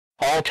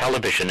all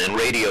television and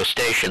radio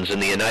stations in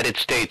the United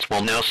States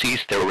will now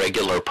cease their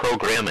regular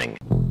programming.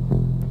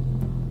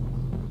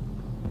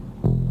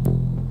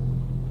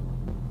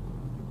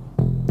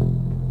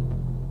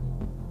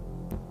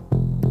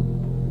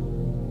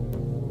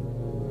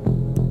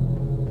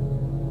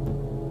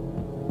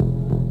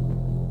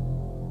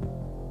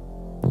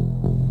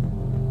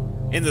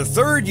 In the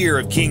third year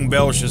of King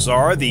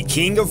Belshazzar, the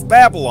king of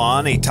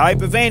Babylon, a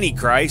type of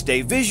Antichrist,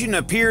 a vision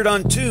appeared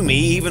unto me,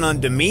 even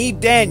unto me,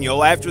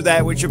 Daniel, after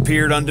that which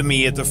appeared unto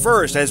me at the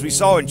first, as we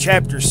saw in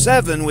chapter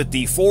 7 with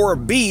the 4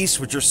 beasts,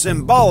 which are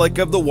symbolic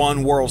of the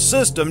one world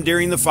system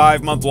during the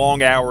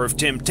 5-month-long hour of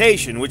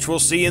temptation, which we'll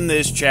see in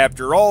this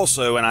chapter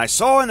also. And I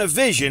saw in a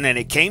vision, and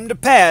it came to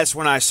pass,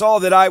 when I saw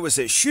that I was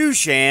at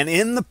Shushan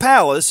in the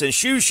palace, and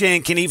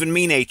Shushan can even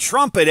mean a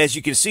trumpet, as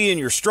you can see in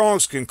your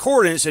Strong's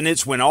Concordance, and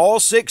it's when all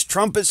 6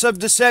 trumpets of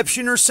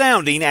deception are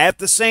sounding at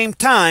the same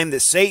time that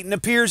Satan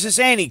appears as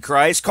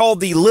Antichrist, called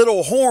the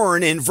little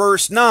horn in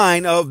verse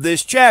 9 of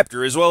this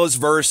chapter, as well as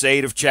verse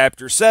 8 of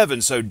chapter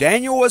 7. So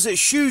Daniel was at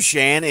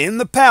Shushan in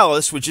the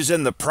palace, which is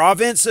in the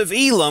province of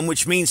Elam,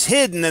 which means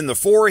hidden, and the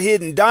 4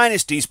 hidden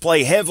dynasties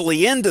play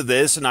heavily into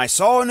this. And I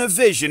saw in a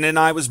vision, and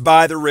I was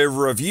by the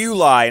river of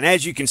Ulai. And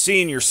as you can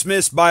see in your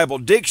Smith's Bible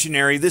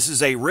Dictionary, this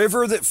is a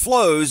river that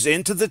flows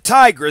into the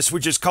Tigris,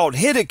 which is called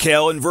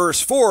Hiddekel in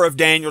verse 4 of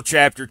Daniel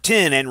chapter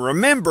 10. And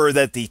remember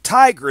that the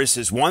Tigris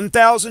is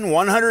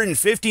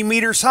 1,150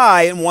 meters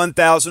high and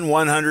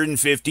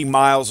 1,150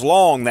 miles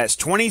long. That's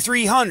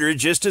 2,300,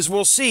 just as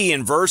we'll see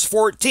in verse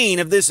 14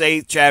 of this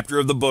 8th chapter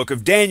of the book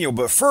of Daniel.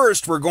 But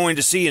first, we're going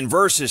to see in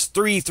verses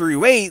 3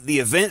 through 8 the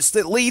events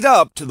that lead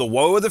up to the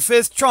woe of the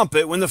 5th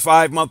trumpet when the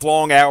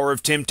 5-month-long hour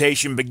of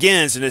temptation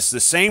begins. And it's the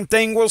same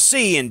thing we'll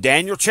see in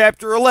Daniel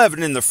chapter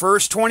 11 in the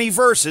first 20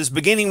 verses,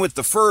 beginning with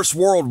the First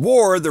World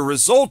War, the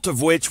result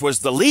of which was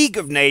the League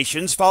of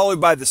Nations,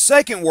 followed by the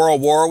Second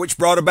World War, which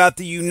brought about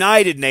the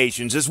United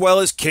Nations, as well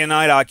as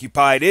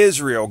Kenite-occupied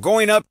Israel,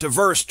 going up to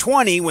verse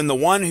 20 when the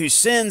one who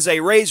sends a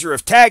raiser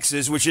of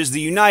taxes, which is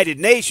the United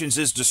Nations,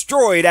 is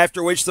destroyed,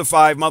 after which the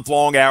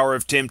 5-month-long hour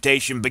of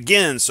temptation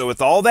begins. So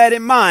with all that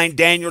in mind,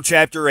 Daniel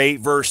chapter 8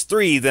 verse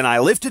 3, Then I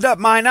lifted up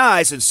mine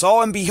eyes and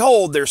saw, and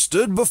behold, there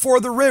stood before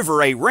the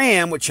river a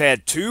ram which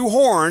had 2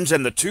 horns,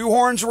 and the 2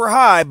 horns were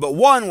high, but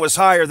one was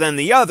higher than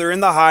the other,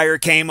 and the higher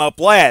came up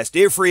last.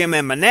 Ephraim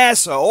and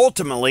Manasseh,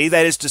 ultimately,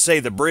 that is to say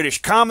the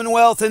British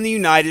Commonwealth and the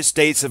United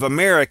States of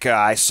America.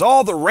 I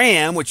saw the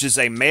ram, which is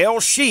a male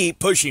sheep,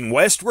 pushing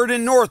westward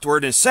and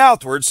northward and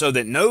southward, so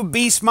that no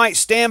beast might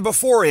stand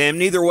before him,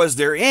 neither was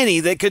there any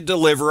that could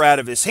deliver out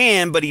of his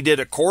hand, but he did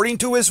according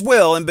to his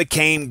will and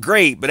became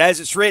great. But as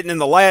it's written in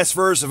the last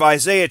verse of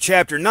Isaiah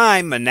chapter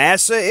 9,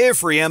 Manasseh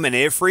Ephraim, and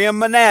Ephraim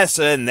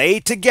Manasseh, and they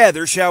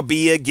together shall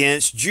be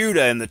against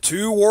Judah. In the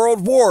 2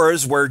 world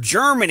wars, where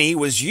Germany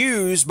was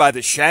used by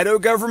the shadow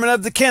government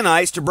of the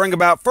Kenites to bring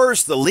about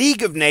first the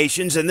League of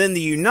Nations and then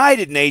the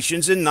United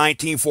Nations in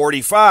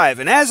 1945.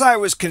 And as I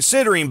was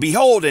considering,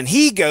 behold, an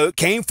he-goat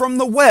came from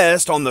the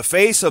west on the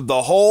face of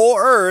the whole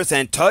earth,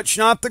 and touched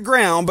not the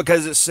ground,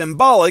 because it's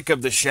symbolic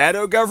of the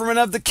shadow government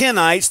of the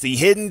Kenites, the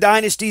hidden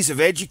dynasties of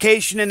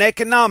education and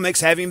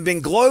economics having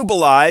been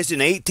globalized in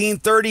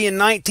 1830 and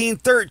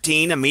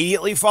 1913,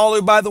 immediately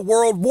followed by the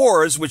World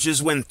Wars, which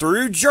is when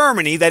through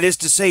Germany, that is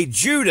to say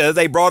Judah,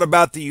 they brought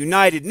about the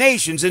United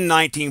Nations in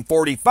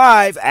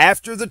 1945,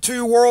 after the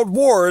 2 world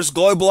wars,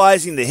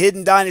 globalizing the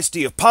hidden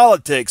dynasty of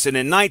politics. And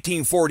in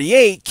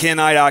 1948,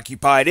 Kenite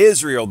occupied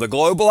Israel, the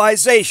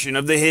globalization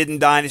of the hidden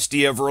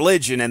dynasty of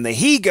religion. And the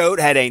he-goat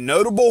had a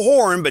notable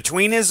horn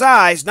between his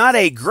eyes, not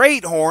a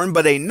great horn,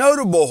 but a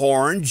notable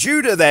horn,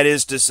 Judah that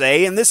is to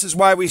say, and this is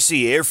why we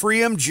see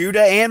Ephraim,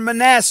 Judah, and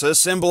Manasseh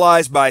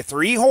symbolized by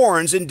 3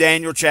 horns in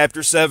Daniel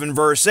chapter 7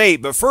 verse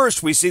 8. But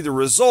first we see the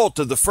result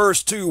of the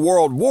first 2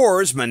 world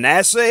wars,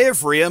 Manasseh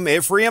Ephraim,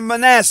 Ephraim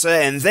Manasseh,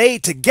 and they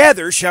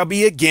together shall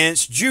be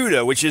against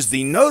Judah, which is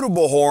the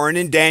notable horn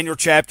in Daniel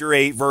chapter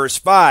 8 verse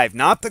 5.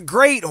 Not the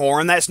great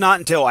horn, that's not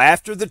until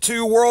after the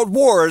 2 world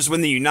wars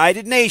when the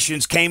United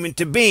Nations came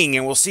into being,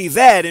 and we'll see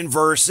that in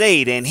verse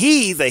 8. And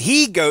he, the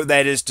he-goat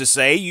that is to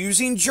say,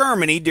 using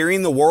Germany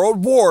during the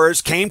world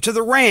wars, came to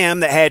the ram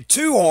that had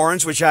 2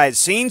 horns, which I had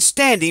seen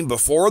standing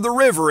before the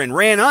river, and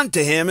ran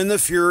unto him in the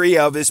fury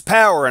of his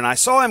power. And I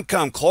saw him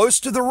come close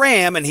to the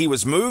ram, and he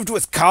was moved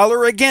with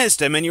choler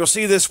against him. And you'll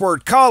see this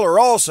word choler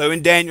also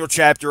in Daniel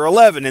chapter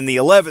 11 in the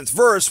 11th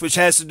verse, which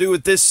has to do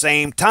with this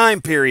same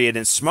time period.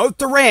 And smote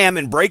the ram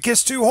and brake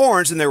his 2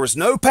 horns, and there was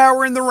no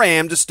power in the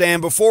ram to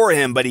stand before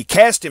him, but he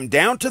cast him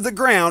down to the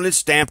ground and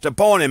stamped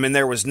upon him, and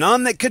there was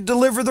none that could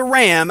deliver the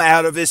ram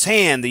out of his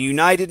hand. The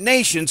United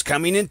Nations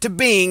coming into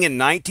being in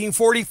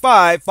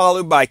 1945,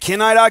 followed by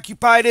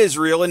Kenite-occupied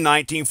Israel in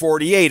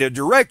 1948. A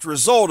direct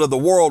result of the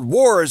world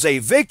wars, a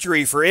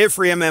victory for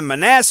Ephraim and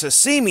Manasseh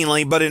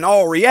seemingly, but in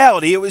all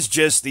reality it was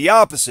just the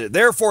opposite.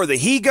 Therefore the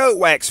he-goat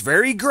waxed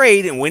very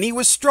great, and when he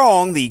was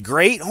strong, the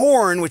great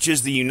horn, which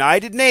is the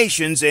United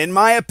Nations, nations, in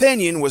my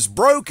opinion, was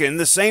broken.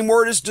 The same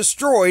word is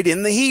destroyed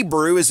in the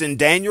Hebrew as in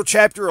Daniel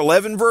chapter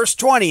 11 verse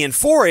 20, and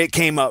for it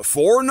came up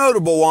four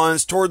notable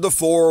ones toward the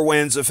four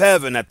winds of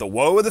heaven at the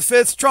woe of the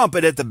fifth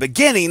trumpet at the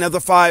beginning of the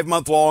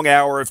 5-month-long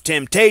hour of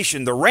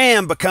temptation, the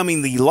ram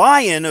becoming the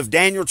lion of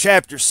Daniel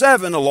chapter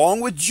 7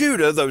 along with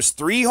Judah, those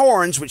three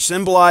horns which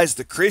symbolize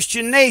the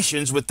Christian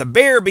nations, with the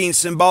bear being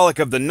symbolic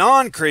of the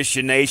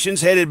non-Christian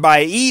nations headed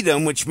by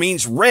Edom, which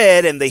means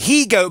red, and the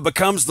he-goat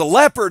becomes the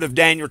leopard of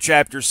Daniel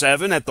chapter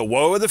 7 at the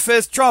woe of the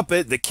fifth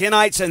trumpet, the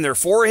Kenites and their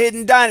four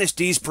hidden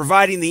dynasties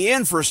providing the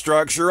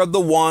infrastructure of the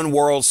one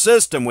world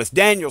system, with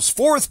Daniel's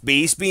fourth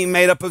beast being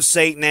made up of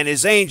Satan and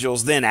his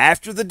angels. Then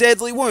after the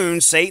deadly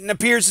wound, Satan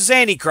appears as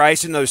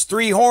Antichrist, and those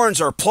three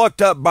horns are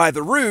plucked up by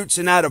the roots,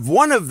 and out of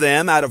one of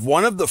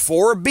the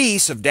four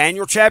beasts of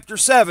Daniel chapter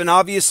 7,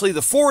 obviously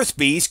the fourth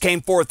beast,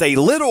 came forth a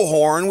little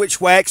horn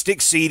which waxed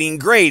exceeding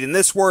great. And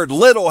this word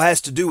little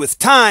has to do with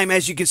time,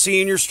 as you can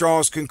see in your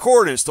Strong's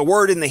Concordance. The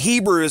word in the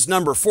Hebrew is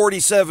number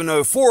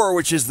 4704,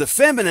 which is the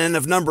feminine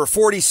of number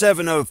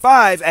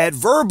 4705,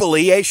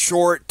 adverbially a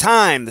short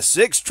time, the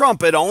sixth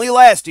trumpet only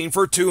lasting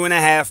for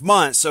 2.5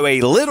 months. So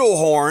a little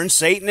horn,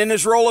 Satan in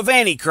his role of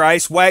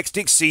Antichrist, waxed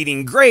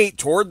exceeding great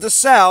toward the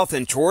south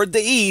and toward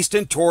the east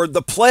and toward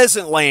the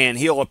pleasant land.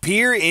 He'll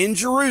appear in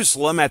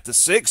Jerusalem at the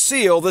sixth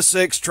seal, the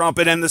sixth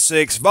trumpet, and the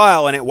sixth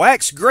vial, and it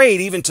waxed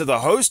great even to the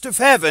host of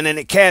heaven, and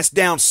it cast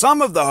down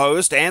some of the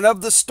host and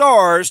of the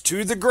stars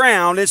to the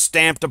ground and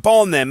stamped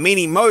upon them,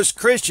 meaning most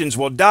Christians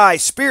will die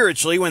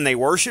spiritually when they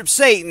worship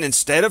Satan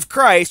instead of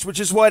Christ, which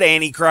is what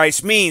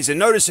Antichrist means. And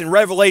notice in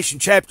Revelation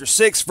chapter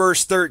 6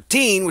 verse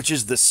 13, which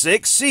is the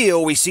sixth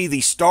seal, we see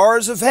the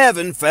stars of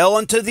heaven fell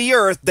unto the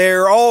earth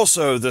there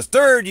also. The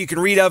third you can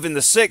read of in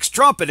the sixth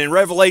trumpet in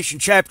Revelation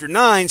chapter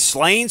 9,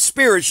 slain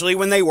spiritually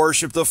when they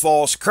worship the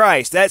false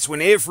Christ. That's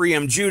when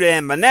Ephraim, Judah,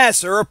 and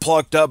Manasseh are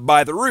plucked up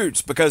by the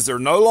roots, because they're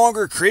no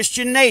longer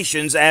Christian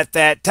nations at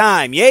that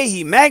time. Yea,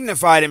 he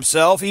magnified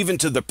himself even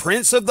to the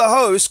prince of the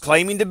host,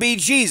 claiming to be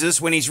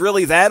Jesus, when he's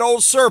really that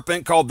old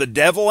serpent called the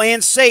devil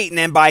and Satan,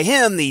 and by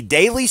him the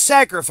daily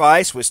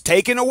sacrifice was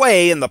taken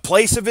away and the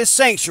place of his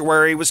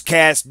sanctuary was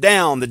cast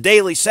down. The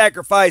daily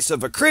sacrifice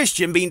of a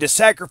Christian being to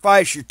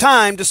sacrifice your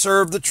time to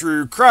serve the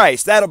true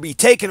Christ. That'll be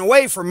taken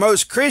away from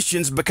most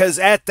Christians, because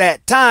at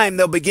that time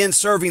they'll begin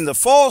serving the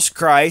false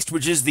Christ,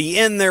 which is the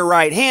in their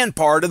right hand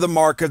part of the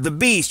mark of the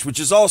beast, which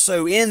is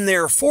also in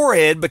their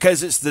forehead,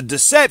 because it's the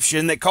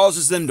deception that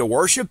causes them to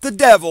worship the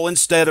devil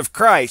instead of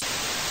Christ.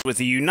 With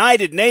the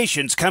United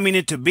Nations coming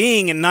into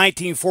being in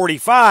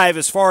 1945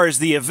 as far as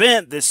the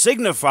event that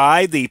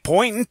signified the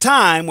point in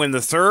time when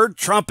the third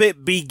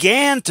trumpet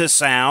began to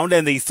sound,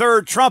 and the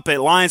third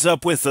trumpet lines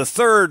up with the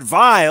third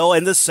vial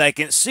and the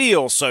second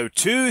seal. So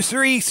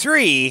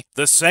 233,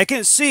 the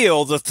second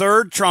seal, the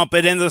third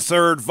trumpet, and the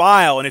third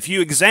vial. And if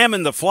you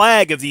examine the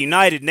flag of the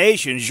United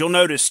Nations, you'll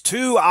notice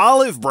two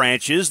olive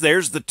branches,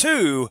 there's the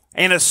two,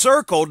 and a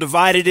circle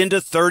divided into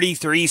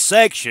 33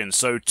 sections.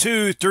 So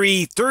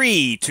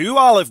 233, two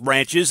olive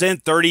branches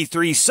and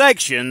 33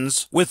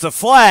 sections, with the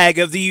flag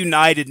of the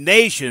United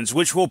Nations,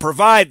 which will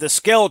provide the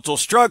skeletal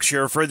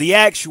structure for the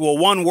actual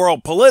one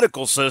world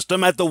political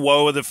system at the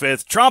woe of the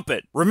fifth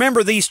trumpet.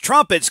 Remember, these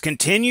trumpets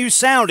continue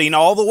sounding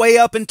all the way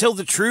up until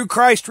the true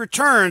Christ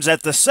returns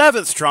at the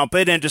seventh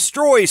trumpet and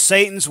destroys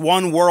Satan's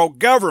one world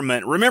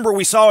government. Remember,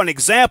 we saw an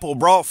example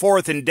brought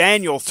forth in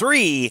Daniel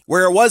 3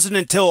 where it wasn't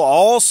until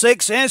all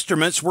six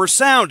instruments were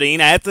sounding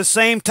at the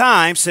same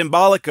time,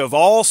 symbolic of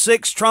all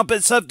six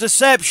trumpets of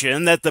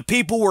deception, that the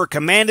people were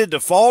commanded to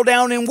fall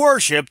down and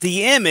worship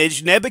the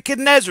image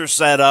Nebuchadnezzar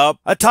set up,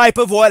 a type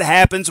of what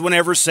happens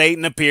whenever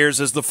Satan appears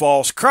as the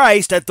false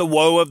Christ at the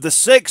woe of the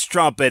sixth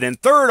trumpet.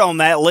 And third on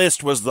that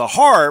list was the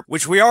harp,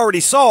 which we already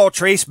saw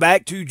traced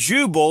back to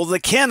Jubal the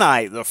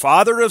Kenite, the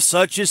father of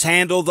such as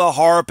handle the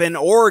harp and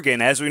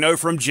organ, as we know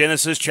from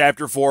Genesis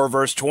chapter 4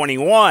 verse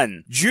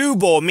 21.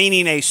 Jubal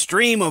meaning a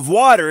stream of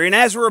water, and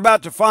as we're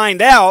about to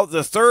find out,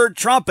 the third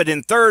trumpet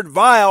and third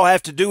vial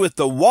have to do with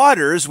the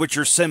waters, which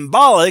are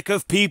symbolic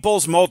of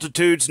peoples,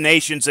 multitudes,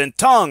 nations, and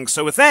tongues.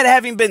 So with that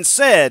having been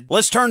said,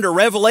 let's turn to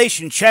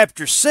Revelation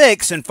chapter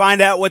 6 and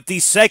find out what the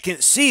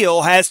second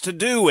seal has to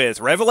do with.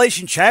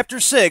 Revelation chapter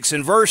 6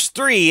 and verse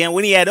 3, and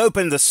when he had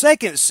opened the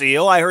second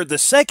seal, I heard the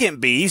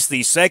second beast,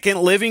 the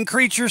second living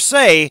creature,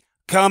 say,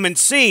 Come and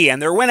see.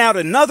 And there went out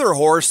another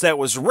horse that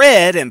was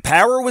red, and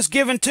power was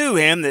given to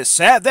him that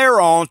sat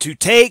thereon to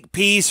take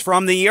peace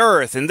from the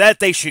earth, and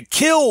that they should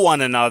kill one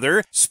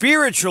another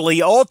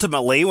spiritually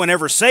ultimately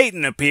whenever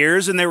Satan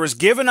appears, and there was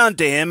given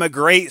unto him a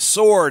great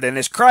sword. And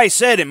as Christ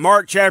said in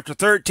Mark chapter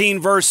 13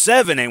 verse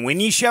 7, And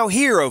when ye shall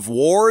hear of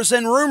wars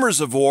and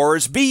rumors of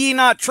wars, be ye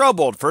not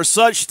troubled, for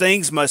such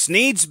things must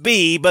needs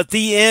be, but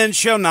the end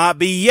shall not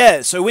be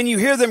yet. So when you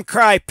hear them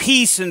cry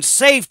peace and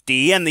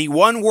safety and the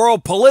one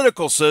world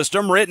political system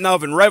kingdom written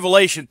of in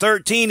Revelation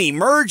 13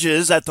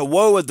 emerges at the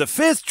woe of the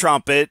fifth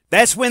trumpet,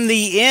 that's when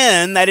the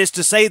end, that is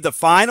to say the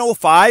final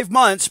 5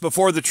 months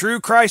before the true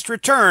Christ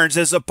returns,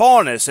 is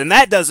upon us. And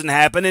that doesn't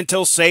happen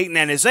until Satan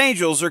and his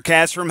angels are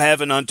cast from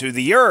heaven unto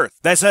the earth.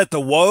 That's at the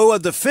woe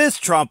of the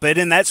fifth trumpet,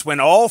 and that's when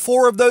all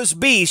 4 of those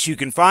beasts you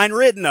can find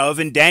written of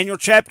in Daniel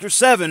chapter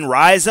 7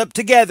 rise up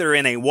together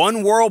in a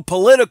one-world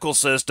political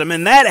system,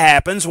 and that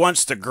happens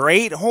once the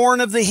great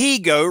horn of the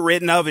he-goat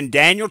written of in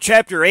Daniel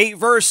chapter 8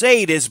 verse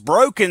 8 is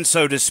broken,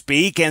 so to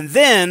speak, and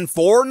then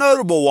 4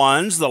 notable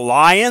ones, the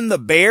lion, the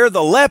bear,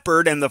 the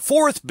leopard, and the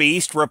 4th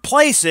beast,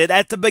 replace it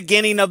at the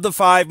beginning of the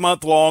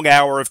 5-month-long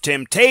hour of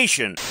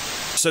temptation.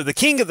 So the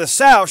king of the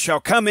south shall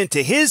come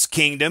into his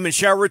kingdom and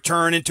shall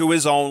return into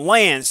his own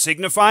land,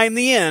 signifying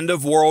the end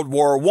of World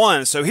War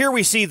I. So here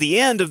we see the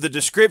end of the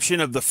description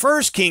of the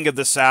first king of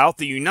the south,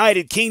 the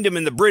United Kingdom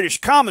and the British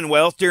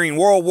Commonwealth during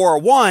World War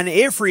I,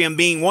 Ephraim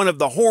being one of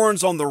the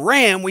horns on the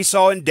ram we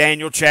saw in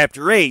Daniel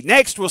chapter 8.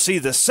 Next we'll see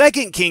the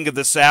second king of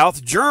the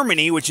south,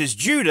 Germany, which is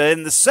Judah,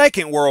 in the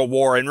Second World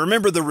War. And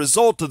remember, the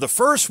result of the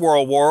First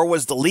World War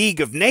was the League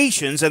of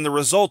Nations, and the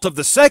result of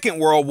the Second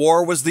World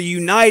War was the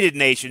United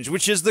Nations,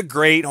 which is the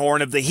great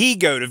horn of the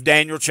he-goat of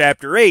Daniel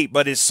chapter 8.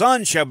 But his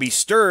son shall be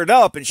stirred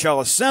up and shall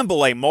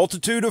assemble a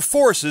multitude of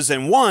forces,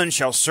 and one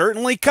shall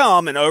certainly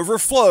come and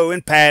overflow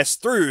and pass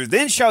through.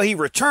 Then shall he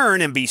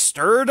return and be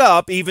stirred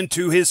up even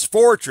to his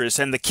fortress,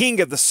 and the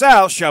king of the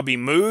south shall be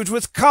moved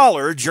with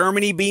choler,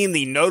 Germany being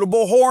the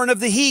notable horn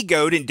of the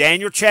he-goat in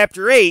Daniel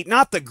chapter 8,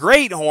 not the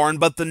great horn,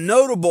 but the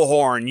notable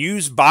horn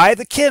used by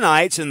the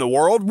Kenites in the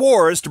world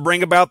wars to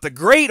bring about the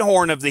great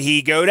horn of the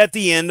he-goat at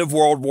the end of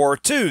World War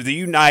II, the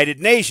United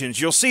Nations.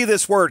 You'll see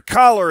this word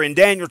choler in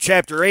Daniel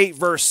chapter 8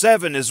 verse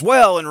 7 as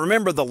well, and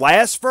remember the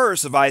last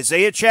verse of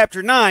Isaiah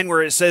chapter 9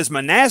 where it says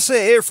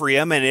Manasseh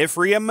Ephraim and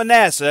Ephraim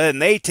Manasseh, and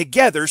they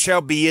together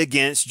shall be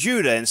against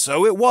Judah. And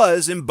so it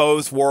was in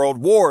both world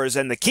wars.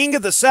 And the king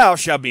of the south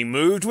shall be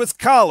moved with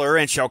choler,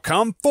 and shall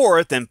come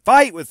forth and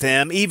fight with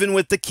him, even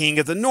with the king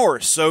of the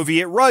north,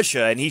 Soviet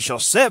Russia, and he shall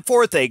set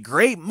forth a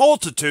great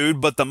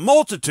multitude, but the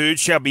multitude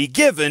shall be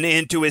given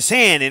into his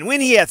hand. And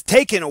when he hath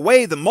taken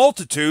away the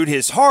multitude,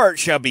 his heart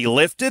shall be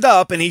lifted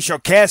up, and he shall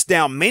cast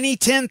down many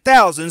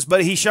 10,000s,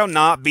 but he shall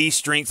not be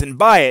strengthened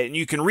by it. And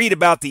you can read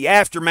about the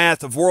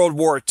aftermath of World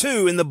War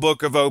II in the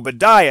book of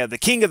Obadiah. The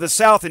king of the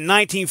south in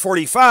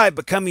 1945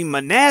 becoming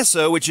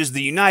Manasseh, which is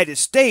the United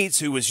States,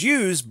 who was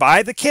used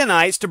by the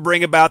Kenites to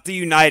bring about the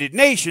United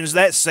Nations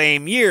that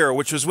same year,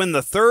 which was when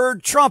the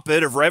third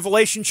trumpet of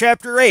Revelation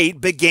chapter 8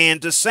 began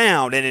to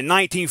sound. And in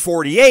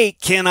 1948,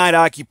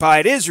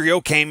 Kenite-occupied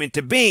Israel came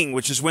into being,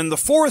 which is when the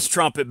fourth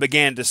trumpet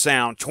began to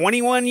sound.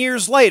 21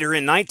 years later,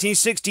 in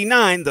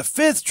 1969, the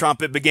fifth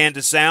trumpet began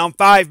to sound,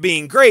 5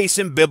 being grace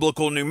in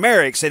biblical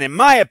numerics. And in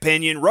my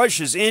opinion,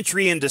 Russia's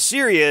entry into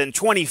Syria in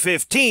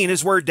 2015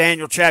 is where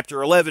Daniel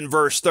chapter 11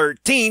 verse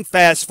 13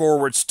 fast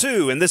forwards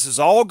to, and this is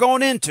all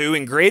gone into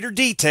in greater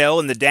detail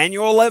in the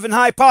Daniel 11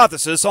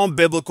 hypothesis on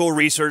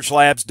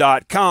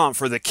biblicalresearchlabs.com.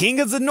 For the king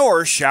of the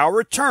north shall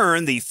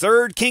return, the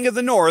third king of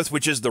the north,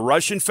 which is the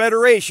Russian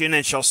Federation,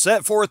 and shall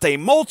set forth a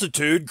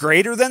multitude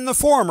greater than the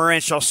former,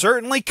 and shall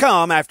certainly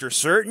come after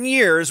certain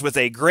years with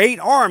a great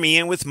army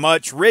and with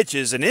much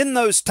riches. And in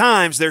those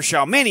times there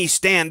shall many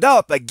stand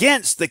up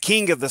against the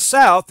king of the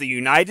south, the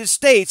United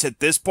States, at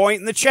this point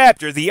in the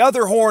chapter, the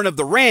other horn of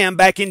the ram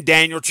back in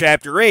Daniel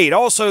chapter 8.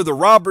 Also the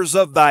robbers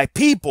of thy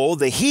people,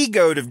 the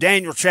he-goat of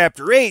Daniel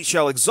chapter 8,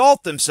 shall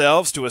exalt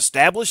themselves to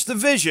establish the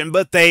vision,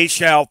 but they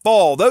shall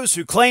fall. Those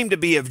who claim to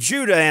be of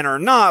Judah and are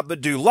not,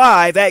 but do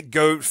lie, that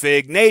goat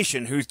fig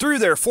nation, who through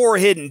their 4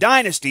 hidden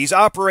dynasties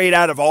operate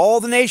out of all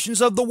the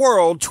nations of the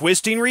world,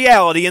 twisting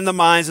reality in the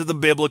minds of the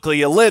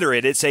biblically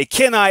illiterate. It's a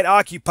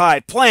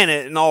Kenite-occupied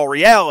planet in all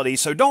reality,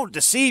 so don't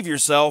deceive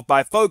yourself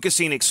by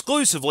focusing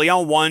exclusively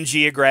on one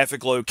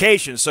geographic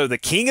location. So the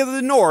king of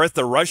the north,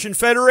 the Russian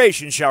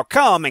Federation, shall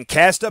come and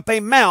cast up a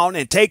mount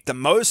and take the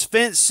most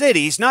fenced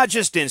cities, not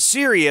just in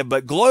Syria,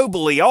 but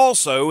globally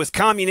also, with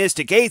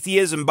communistic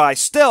atheism by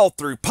stealth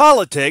through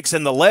politics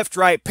and the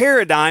left-right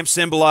paradigm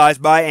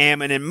symbolized by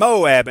Ammon and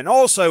Moab. And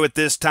also at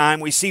this time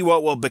we see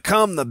what will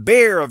become the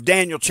bear of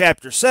Daniel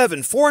chapter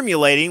 7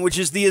 formulating, which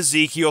is the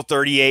Ezekiel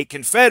 38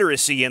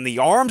 confederacy. And the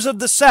arms of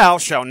the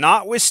south shall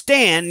not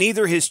withstand,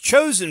 neither his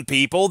chosen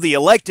people, the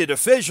elected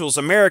officials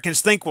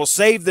Americans think will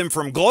save them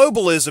from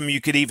globalism,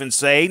 you could even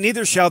say,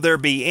 neither shall there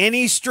be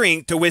any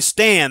strength to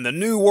withstand. The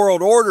New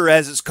World Order,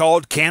 as it's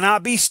called,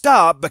 cannot be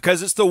stopped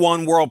because it's the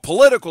one world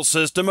political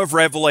system of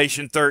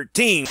Revelation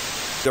 13.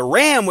 The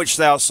ram which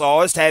thou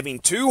sawest having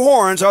 2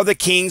 horns are the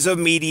kings of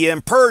Media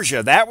and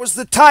Persia. That was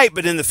the type,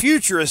 but in the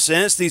futurist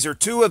sense, these are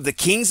 2 of the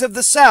kings of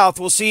the south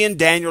we'll see in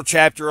Daniel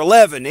chapter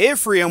 11.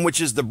 Ephraim,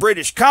 which is the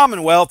British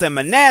Commonwealth, and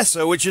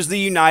Manasseh, which is the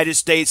United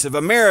States of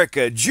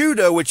America.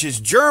 Judah, which is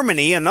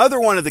Germany, another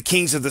one of the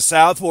kings of the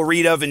south we'll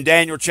read of in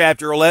Daniel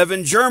chapter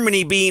 11.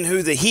 Germany being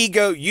who the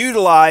he-goat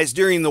utilized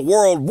during the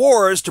world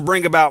wars to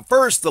bring about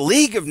first the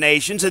League of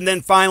Nations and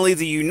then finally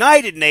the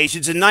United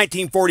Nations in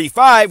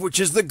 1945, which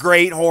is the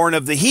great horn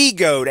of the the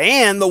he-goat,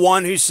 and the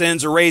one who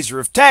sends a raiser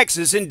of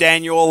taxes in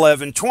Daniel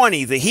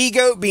 11:20. The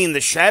he-goat being the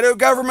shadow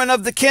government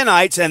of the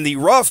Kenites, and the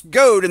rough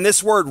goat, and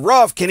this word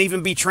rough can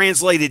even be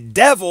translated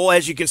devil,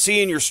 as you can see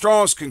in your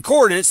Strong's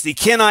Concordance, the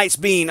Kenites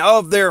being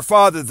of their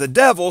father the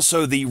devil,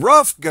 so the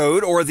rough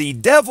goat, or the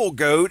devil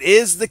goat,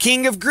 is the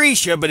king of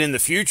Grecia, but in the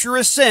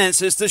futurist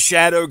sense, it's the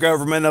shadow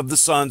government of the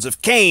sons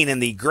of Cain,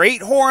 and the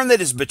great horn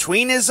that is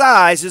between his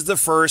eyes is the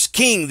first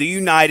king, the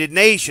United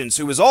Nations,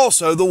 who is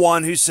also the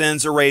one who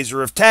sends a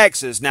raiser of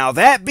taxes. Now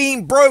that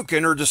being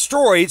broken or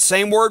destroyed,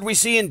 same word we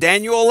see in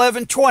Daniel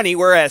 11:20,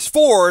 whereas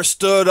four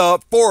stood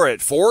up for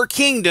it. Four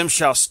kingdoms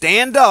shall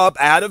stand up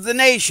out of the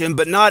nation,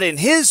 but not in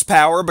his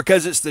power,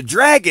 because it's the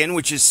dragon,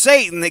 which is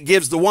Satan, that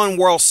gives the one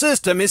world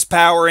system his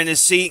power and his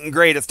seat and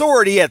great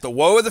authority at the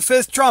woe of the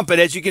fifth trumpet,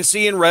 as you can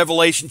see in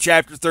Revelation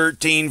chapter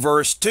 13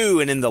 verse 2.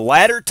 And in the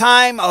latter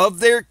time of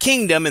their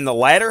kingdom, in the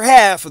latter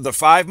half of the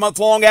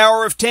 5-month-long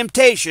hour of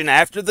temptation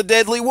after the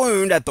deadly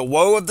wound, at the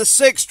woe of the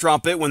sixth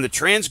trumpet, when the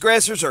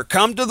transgressors are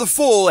come to the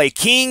full, a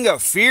king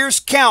of fierce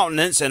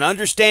countenance and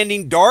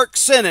understanding dark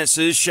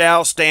sentences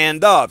shall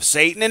stand up.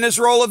 Satan in his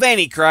role of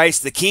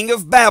Antichrist, the king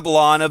of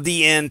Babylon of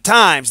the end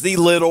times, the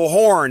little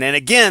horn. And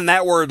again,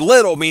 that word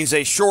little means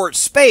a short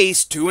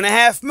space,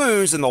 2.5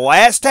 moons in the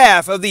last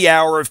half of the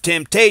hour of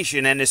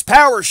temptation. And his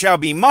power shall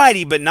be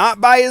mighty, but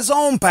not by his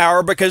own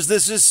power, because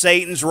this is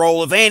Satan's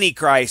role of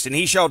Antichrist. And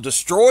he shall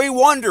destroy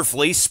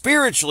wonderfully,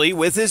 spiritually,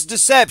 with his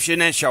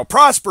deception, and shall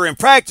prosper in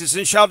practice,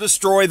 and shall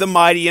destroy the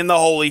mighty and the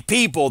holy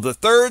people. The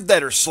third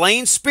that are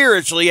slain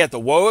spiritually at the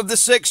woe of the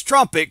sixth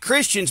trumpet,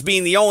 Christians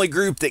being the only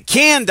group that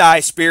can die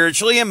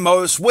spiritually, and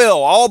most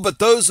will, all but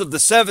those of the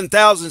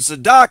 7,000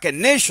 Zadok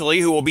initially,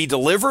 who will be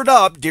delivered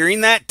up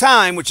during that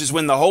time, which is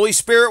when the Holy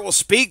Spirit will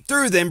speak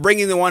through them,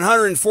 bringing the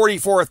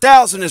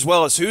 144,000, as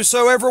well as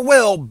whosoever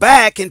will,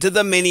 back into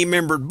the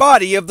many-membered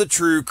body of the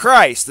true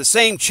Christ. The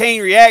same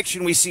chain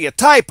reaction we see a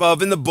type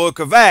of in the book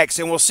of Acts,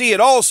 and we'll see it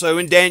also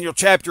in Daniel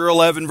chapter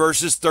 11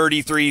 verses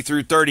 33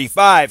 through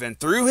 35. And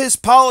through his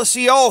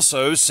policy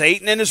also,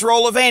 Satan in his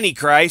role of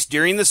Antichrist,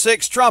 during the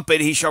sixth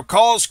trumpet, he shall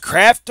cause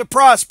craft to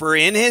prosper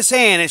in his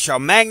hand, and shall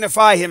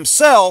magnify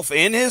himself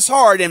in his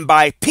heart, and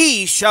by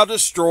peace shall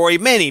destroy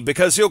many,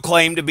 because he'll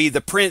claim to be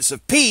the Prince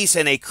of Peace.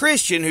 And a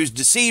Christian who's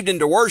deceived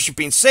into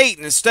worshiping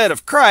Satan instead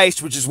of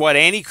Christ, which is what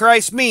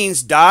Antichrist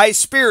means, dies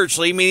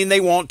spiritually, meaning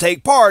they won't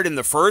take part in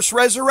the first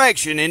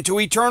resurrection into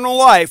eternal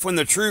life when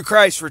the true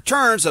Christ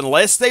returns,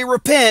 unless they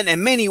repent,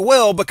 and many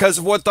will, because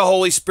of what the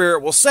Holy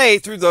Spirit will say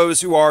through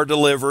those who are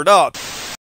delivered up.